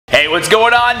Hey, what's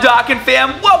going on, Dokkan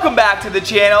fam? Welcome back to the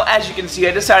channel. As you can see,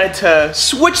 I decided to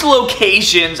switch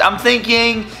locations. I'm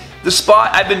thinking the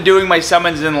spot I've been doing my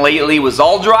summons in lately was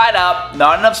all dried up,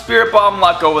 not enough Spirit Bomb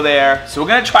luck over there, so we're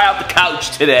gonna try out the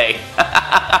couch today.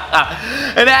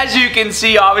 And as you can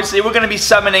see, obviously, we're gonna be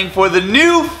summoning for the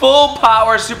new full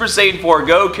power Super Saiyan 4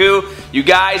 Goku. You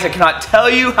guys, I cannot tell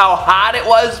you how hard it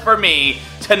was for me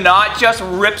to not just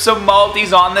rip some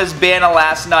multis on this banner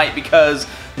last night, because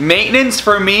maintenance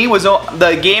for me was,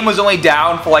 the game was only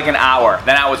down for like an hour.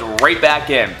 Then I was right back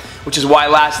in, which is why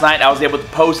last night I was able to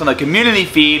post on the community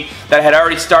feed that I had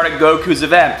already started Goku's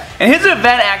event. And his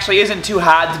event actually isn't too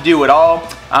hard to do at all.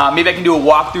 Maybe I can do a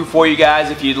walkthrough for you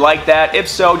guys if you'd like that. If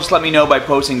so, just let me know by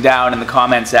posting down in the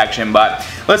comment section. But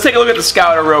let's take a look at the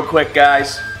scouter real quick,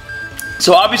 guys.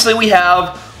 So obviously we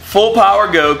have full power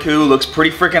Goku, looks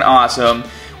pretty freaking awesome.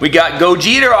 We got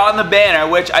Gogeta on the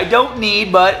banner, which I don't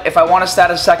need, but if I want to start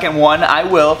a second one, I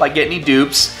will if I get any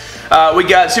dupes. We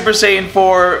got Super Saiyan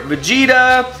 4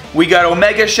 Vegeta. We got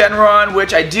Omega Shenron,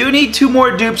 which I do need 2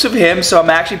 more dupes of him, so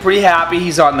I'm actually pretty happy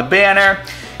he's on the banner.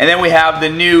 And then we have the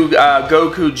new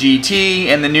Goku GT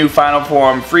and the new Final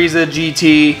Form Frieza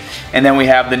GT. And then we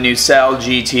have the new Cell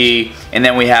GT. And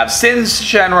then we have Sin's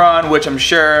Shenron, which I'm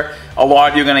sure a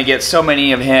lot of you are going to get so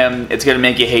many of him, it's going to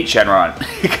make you hate Shenron.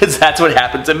 Because that's what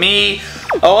happened to me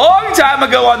a long time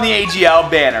ago on the AGL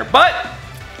banner. But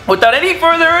without any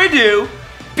further ado,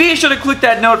 be sure to click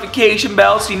that notification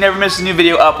bell so you never miss a new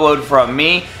video upload from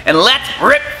me. And let's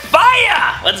rip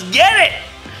fire! Let's get it!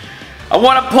 I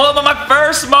want to pull up on my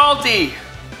first multi.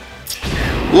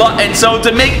 And so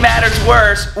to make matters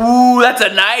worse, ooh, that's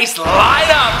a nice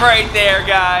lineup right there,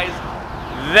 guys.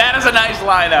 That is a nice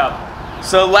lineup.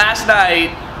 So last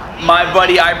night, my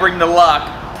buddy I Bring the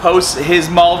Luck posts his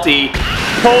multi,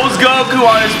 pulls Goku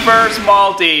on his first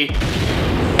multi,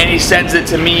 and he sends it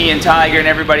to me and Tiger and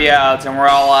everybody else, and we're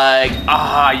all like,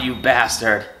 ah, you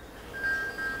bastard.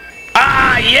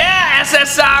 Ah, yeah,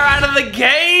 SSR out of the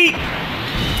gate.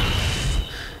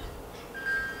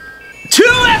 2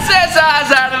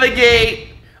 SSRs out of the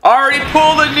gate. Already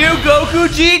pulled a new Goku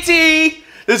GT.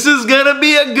 This is gonna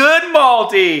be a good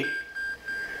multi.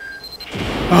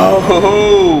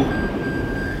 Oh,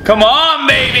 come on,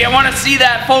 baby. I want to see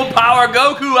that full power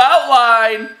Goku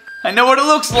outline. I know what it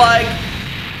looks like.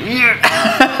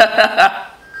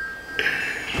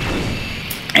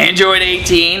 Android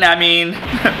 18, I mean,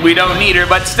 we don't need her,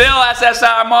 but still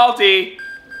SSR multi.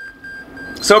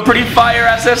 So pretty fire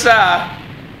SSR.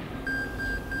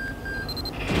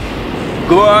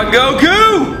 Go on,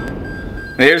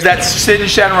 Goku! There's that Sin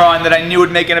Shenron that I knew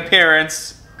would make an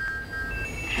appearance.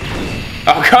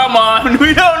 Oh, come on.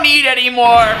 We don't need any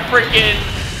more freaking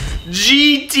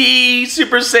GT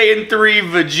Super Saiyan 3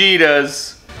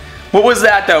 Vegetas. What was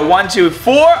that, though? 1, 2,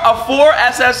 4? A 4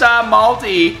 SSR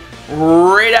multi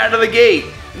right out of the gate.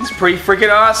 It's pretty freaking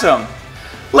awesome.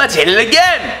 Let's hit it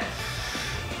again.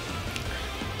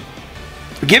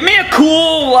 Give me a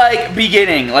cool, like,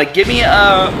 beginning. Like, give me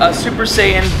a Super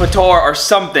Saiyan Pator or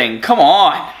something. Come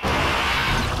on.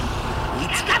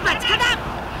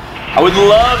 I would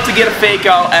love to get a fake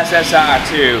out SSR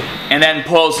too, and then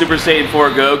pull Super Saiyan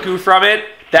 4 Goku from it.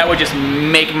 That would just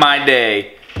make my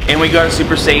day. And we go to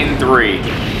Super Saiyan 3.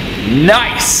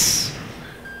 Nice!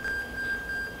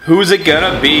 Who's it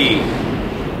gonna be?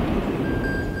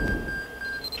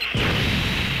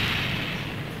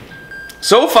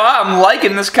 So far, I'm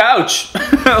liking this couch.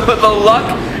 The luck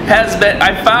has been,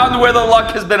 I found where the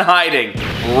luck has been hiding.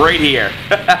 Right here.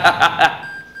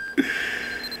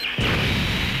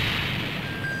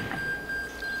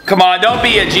 Come on, don't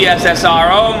be a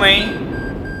GSSR only.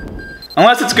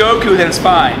 Unless it's Goku, then it's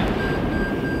fine.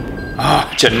 Oh,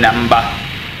 Janamba.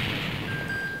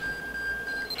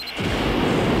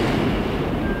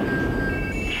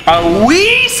 A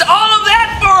Whis? All of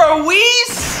that for a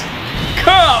Whis?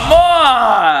 Come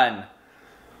on!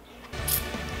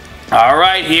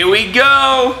 Alright, here we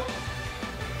go.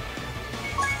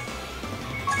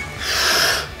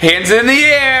 Hands in the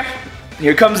air.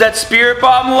 Here comes that Spirit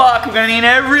Bomb luck. We're gonna need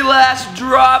every last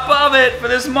drop of it for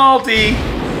this multi.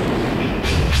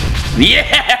 Yeah!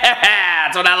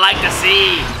 That's what I like to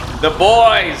see. The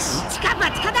boys.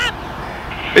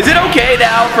 Is it okay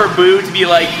now for Boo to be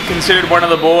like considered one of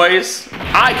the boys?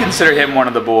 I consider him one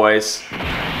of the boys.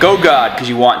 Go God, because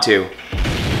you want to.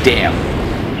 Damn.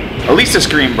 At least a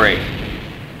screen break.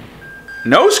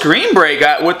 No screen break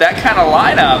with that kind of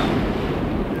lineup.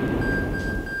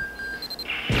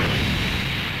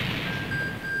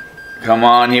 Come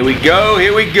on, here we go,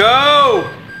 here we go!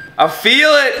 I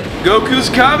feel it! Goku's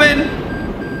coming!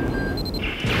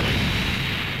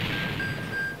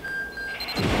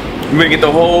 We're gonna get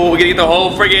the whole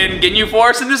friggin' Ginyu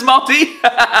Force in this multi.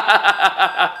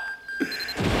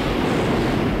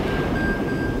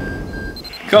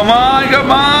 Come on,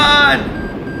 come on!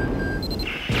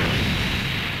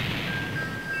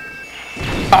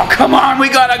 Oh, come on, we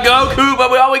got a Goku,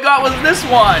 but all we got was this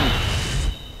one.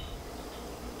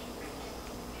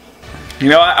 You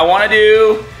know what, I wanna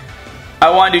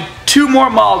do 2 more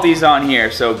multis on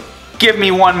here, so give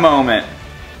me one moment.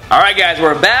 Alright guys,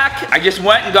 we're back. I just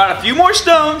went and got a few more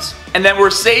stones, and then we're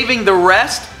saving the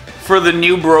rest for the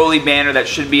new Broly banner that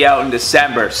should be out in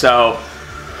December. So,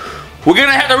 we're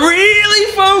gonna have to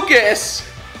really focus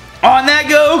on that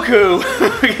Goku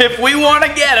if we want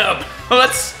to get him.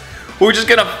 We're just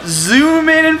gonna zoom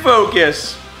in and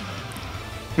focus.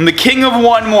 I'm the king of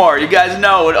one more. You guys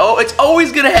know it. Oh, it's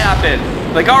always gonna happen.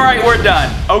 Like, all right, we're done.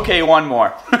 Okay, one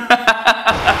more.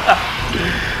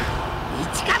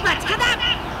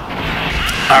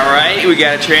 All right, we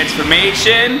got a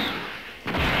transformation.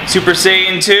 Super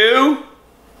Saiyan 2.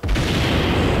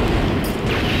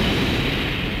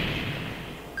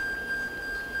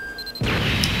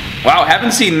 Wow,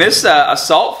 haven't seen this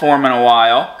assault form in a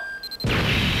while.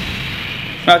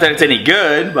 Not that it's any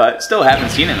good, but still haven't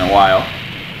seen it in a while.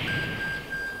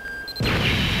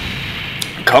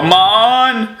 Come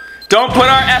on! Don't put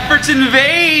our efforts in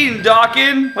vain,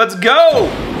 Dokkan! Let's go!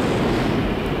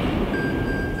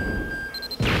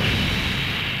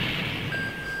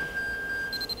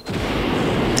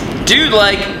 Dude,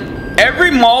 like,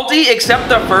 every multi except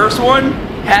the first one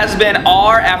has been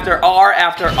R after R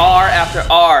after R after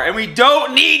R, and we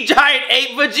don't need Giant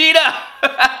Ape Vegeta!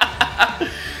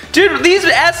 Dude, these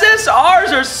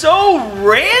SSRs are so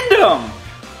random!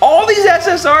 All these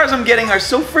SSRs I'm getting are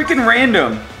so freaking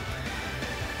random.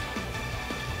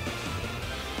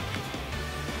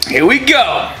 Here we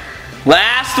go.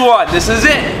 Last one. This is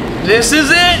it. This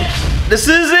is it. This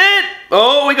is it.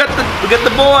 Oh, we got the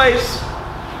boys.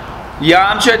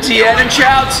 Yamcha, Tien, and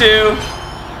Chaozu.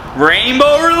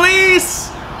 Rainbow release.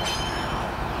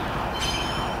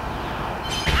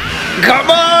 Come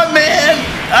on, man.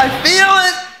 I feel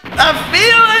it. I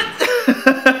feel it!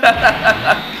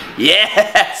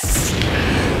 Yes!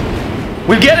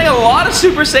 We're getting a lot of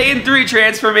Super Saiyan 3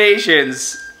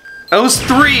 transformations. Those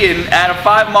 3 out of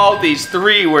 5 multis,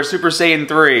 3 were Super Saiyan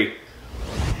 3.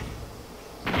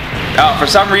 Oh, for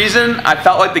some reason, I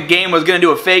felt like the game was gonna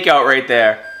do a fake out right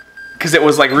there. Because it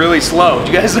was like really slow.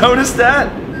 Did you guys notice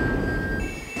that?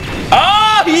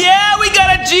 Oh, yeah, we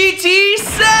got a GT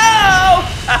Cell!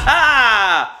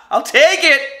 Haha! I'll take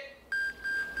it!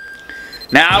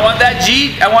 Now I want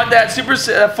that super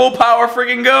full power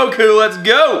freaking Goku. Let's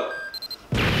go.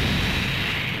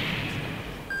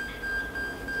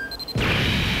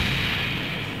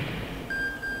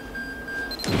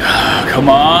 Oh, come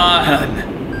on.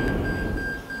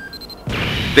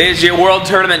 There's your World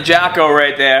Tournament Jacko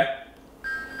right there.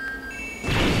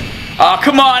 Oh,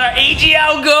 come on, our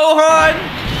AGL Gohan.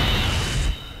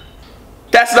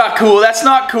 That's not cool. That's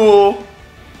not cool.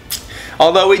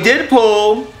 Although we did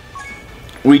pull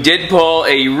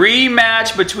a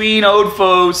rematch between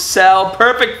Odfo's Cell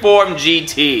Perfect Form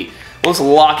GT. Let's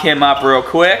lock him up real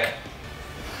quick.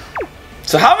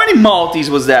 So how many multis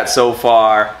was that so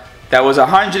far? That was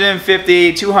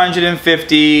 150,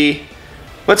 250.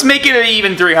 Let's make it an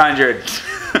even 300.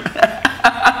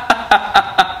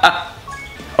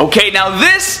 Okay, now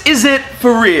this is it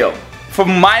for real.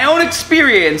 From my own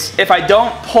experience, if I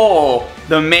don't pull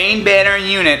the main banner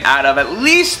unit out of at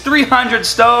least 300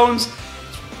 stones,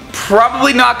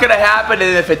 probably not gonna happen,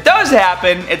 and if it does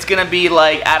happen, it's gonna be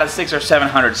like out of 600 or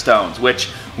 700 stones, which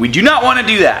we do not want to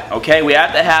do that, okay? We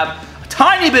have to have a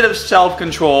tiny bit of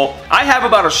self-control. I have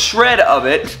about a shred of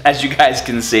it, as you guys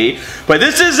can see, but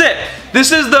this is it.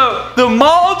 This is the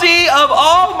multi of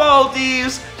all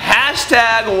multis,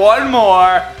 hashtag one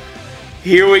more.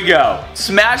 Here we go.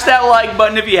 Smash that like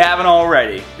button if you haven't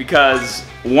already, because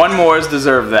one more is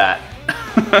deserved that.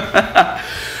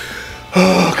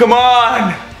 Oh, come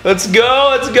on. Let's go,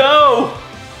 let's go!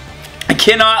 I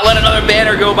cannot let another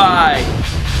banner go by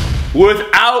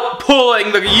without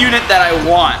pulling the unit that I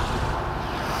want.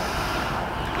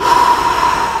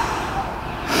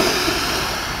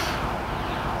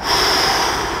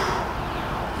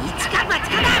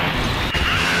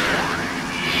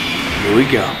 Here we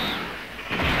go.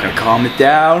 Gotta calm it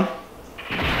down.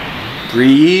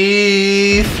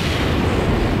 Breathe.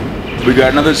 We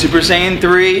got another Super Saiyan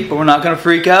 3, but we're not gonna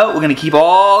freak out. We're gonna keep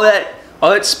all that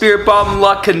Spirit Bomb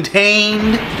luck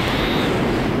contained.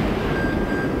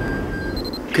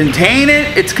 Contain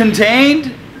it. It's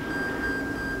contained.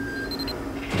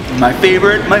 My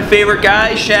favorite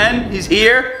guy, Shen. He's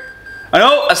here. I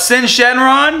know, a Sin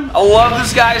Shenron. I love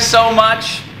this guy so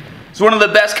much. It's one of the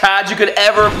best cards you could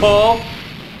ever pull.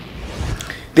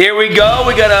 There we go.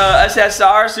 We got a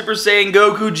SSR Super Saiyan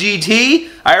Goku GT.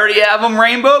 I already have him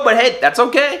rainbow, but hey, that's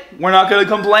okay. We're not going to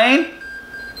complain.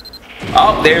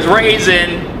 Oh, there's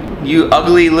Raisin. You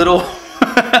ugly little...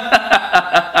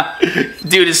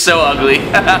 Dude is so ugly.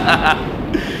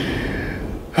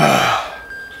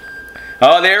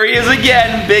 Oh, there he is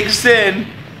again. Big Sin.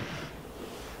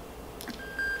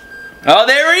 Oh,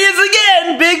 there he is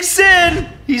again. Big Sin.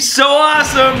 He's so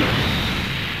awesome.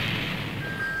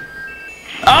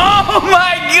 Oh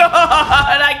my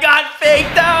god, I got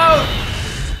faked out.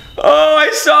 Oh, I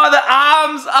saw the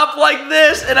arms up like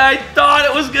this and I thought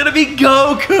it was gonna be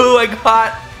Goku. I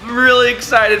got really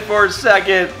excited for a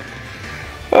second.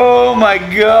 Oh my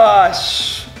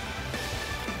gosh.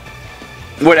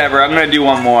 Whatever, I'm gonna do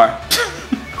one more.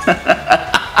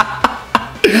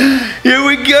 Here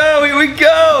we go, here we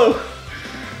go.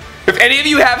 If any of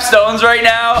you have stones right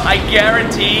now, I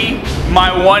guarantee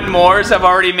my one mores have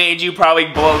already made you probably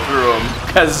blow through them,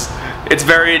 because it's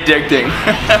very addicting.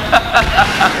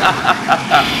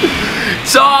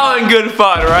 It's all in good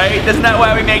fun, right? Isn't that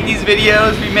why we make these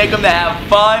videos? We make them to have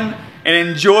fun and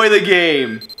enjoy the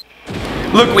game.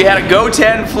 Look, we had a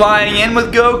Goten flying in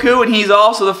with Goku, and he's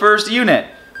also the first unit.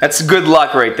 That's good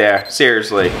luck right there,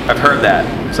 seriously. I've heard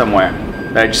that somewhere.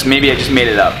 Maybe I just made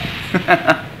it up.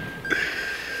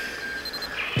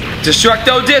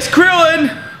 Destructo Disc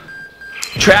Krillin!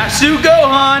 Trash Suit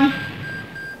Gohan!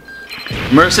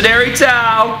 Mercenary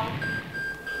Tao!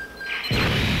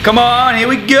 Come on, here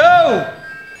we go!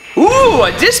 Ooh,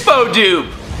 a Dispo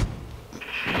dupe!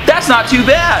 That's not too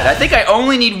bad. I think I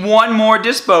only need one more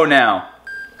Dispo now.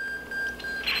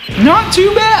 Not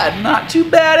too bad. Not too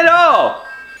bad at all.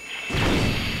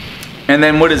 And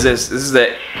then what is this? This is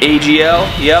the AGL?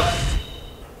 Yep.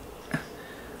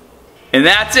 And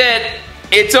that's it.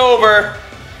 It's over.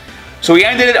 So we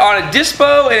ended it on a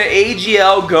Dispo and an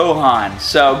AGL Gohan.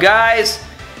 So guys,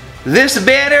 this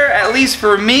banner, at least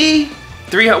for me,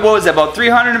 what was that, about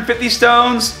 350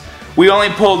 stones? We only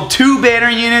pulled 2 banner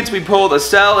units. We pulled a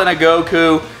Cell and a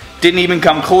Goku. Didn't even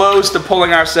come close to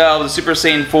pulling ourselves a Super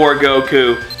Saiyan 4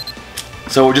 Goku.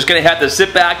 So we're just gonna have to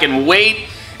sit back and wait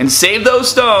and save those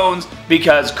stones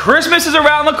because Christmas is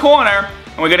around the corner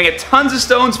and we're gonna get tons of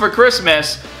stones for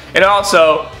Christmas. And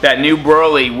also, that new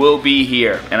Broly will be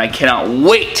here, and I cannot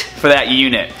wait for that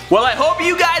unit. Well, I hope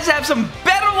you guys have some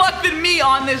better luck than me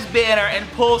on this banner and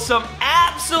pull some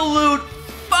absolute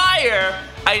fire.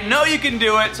 I know you can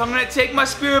do it, so I'm going to take my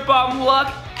Spirit Bomb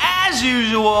luck, as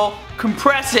usual,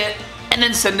 compress it, and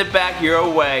then send it back your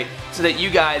way so that you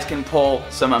guys can pull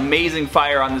some amazing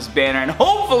fire on this banner, and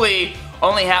hopefully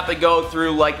only have to go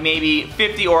through like maybe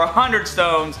 50 or 100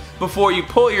 stones before you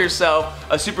pull yourself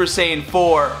a Super Saiyan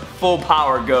 4 full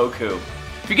power Goku.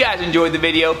 If you guys enjoyed the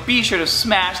video, be sure to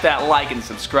smash that like and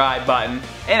subscribe button.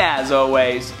 And as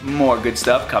always, more good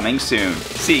stuff coming soon.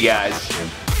 See you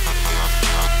guys.